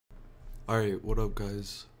Alright, what up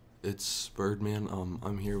guys? It's Birdman.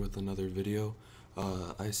 I'm here with another video.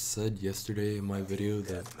 I said yesterday in my video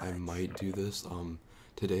that I might do this.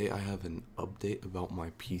 Today I have an update about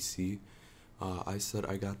my PC. I said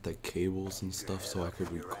I got the cables and stuff so I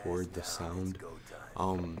could record the sound.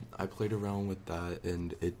 I played around with that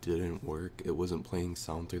and it didn't work. It wasn't playing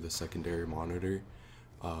sound through the secondary monitor.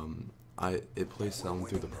 It plays sound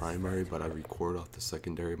through the primary, but I record off the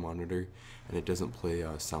secondary monitor, and it doesn't play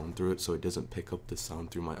sound through it, so it doesn't pick up the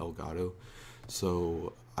sound through my Elgato.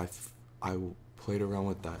 So I played around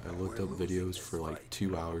with that. I looked up videos for like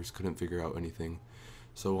 2 hours, couldn't figure out anything.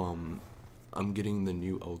 So I'm getting the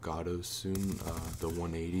new Elgato soon, the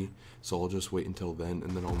 180. So I'll just wait until then,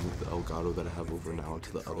 and then I'll move the Elgato that I have over now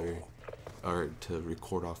to the other, or to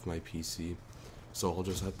record off my PC. So I'll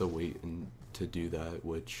just have to wait and to do that,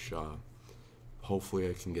 which hopefully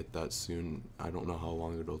I can get that soon. I don't know how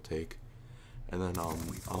long it'll take. And then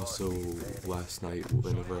also last night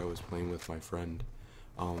whenever I was playing with my friend,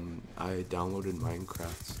 I downloaded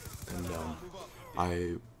Minecraft,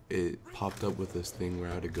 and it popped up with this thing where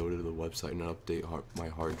I had to go to the website and update my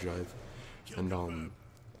hard drive. And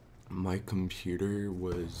my computer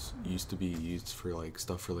used to be used for like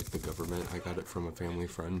stuff for like the government. I got it from a family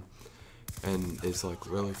friend, and it's like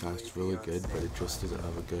really fast, really good, but it just doesn't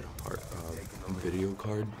have a good video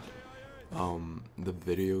card. The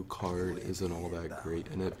video card isn't all that great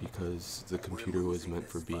in it because the computer was meant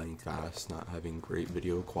for being fast, not having great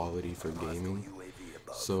video quality for gaming.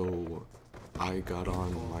 So I got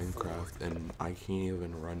on Minecraft and I can't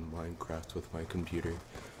even run Minecraft with my computer.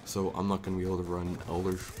 So I'm not gonna be able to run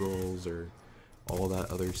Elder Scrolls or all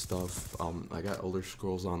that other stuff. I got Elder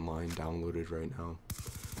Scrolls Online downloaded right now.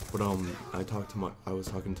 But I was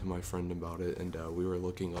talking to my friend about it, and we were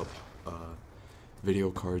looking up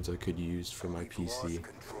video cards I could use for my PC.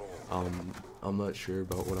 I'm not sure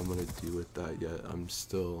about what I'm gonna do with that yet. I'm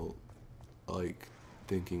still like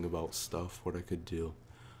thinking about stuff, what I could do.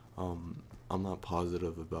 I'm not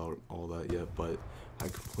positive about all that yet, but I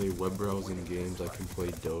can play web browsing games, I can play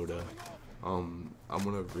Dota. I'm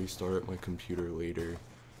gonna restart my computer later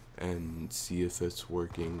and see if it's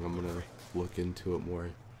working. I'm gonna look into it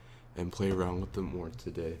more and play around with it more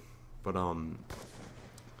today. But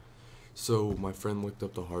so my friend looked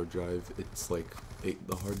up the hard drive. It's like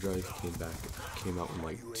the hard drive came out in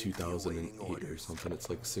like 2008 or something. It's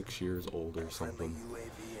like 6 years old or something,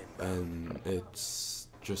 and it's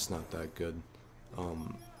just not that good.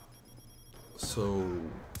 So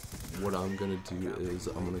what I'm gonna do is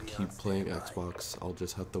I'm gonna keep playing Xbox. I'll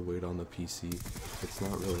just have to wait on the PC. It's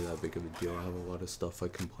not really that big of a deal. I have a lot of stuff I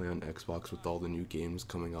can play on Xbox with all the new games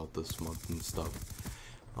coming out this month and stuff.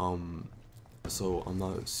 So I'm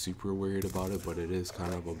not super worried about it, but it is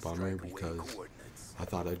kind of a bummer because I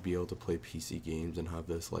thought I'd be able to play PC games and have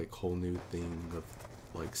this like whole new thing of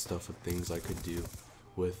like stuff of things I could do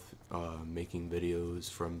with making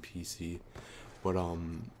videos from PC. But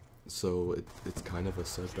so it's kind of a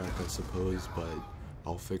setback, I suppose, but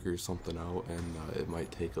I'll figure something out, and it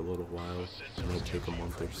might take a little while. It might take a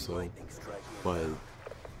month or so, but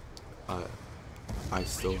I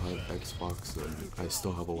still have Xbox, and I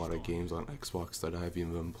still have a lot of games on Xbox that I haven't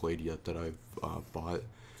even played yet that I've bought,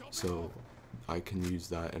 so I can use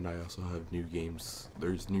that. And I also have new games.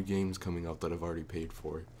 There's new games coming out that I've already paid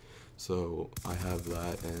for, so I have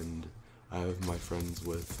that, and I have my friends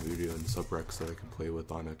with Voodoo and Subrex that I can play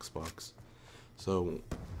with on Xbox. So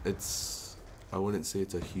I wouldn't say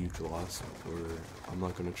it's a huge loss, or I'm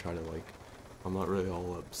not gonna try to like, I'm not really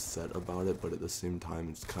all upset about it, but at the same time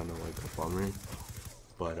it's kind of like a bummer.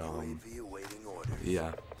 But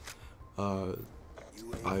yeah, I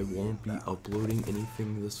won't be uploading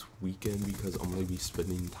anything this weekend because I'm gonna be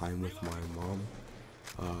spending time with my mom.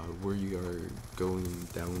 We are going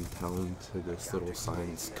downtown to this little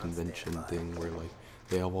science convention thing where like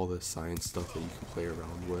they have all this science stuff that you can play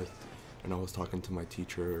around with, and I was talking to my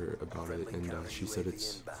teacher about it, and she said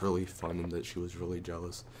it's really fun and that she was really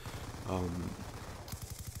jealous.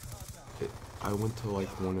 I went to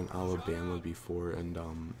like one in Alabama before, and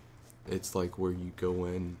it's like where you go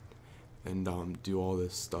in and do all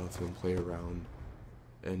this stuff and play around,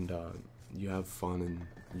 and you have fun, and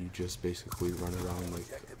you just basically run around like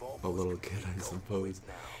a little kid, I suppose,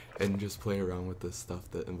 and just play around with this stuff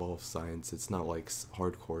that involves science. It's not like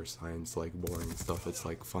hardcore science, like boring stuff. It's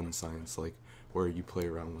like fun science, like where you play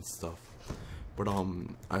around with stuff. But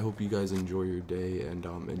I hope you guys enjoy your day, and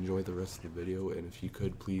enjoy the rest of the video, and if you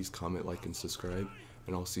could, please comment, like, and subscribe,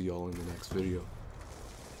 and I'll see y'all in the next video.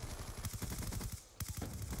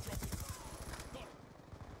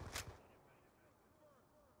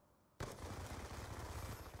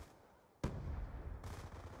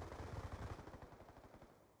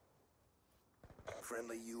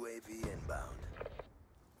 Friendly UAV inbound.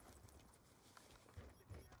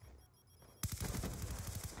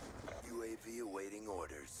 UAV awaiting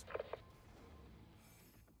orders.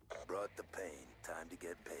 Brought the pain. Time to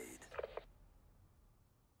get paid.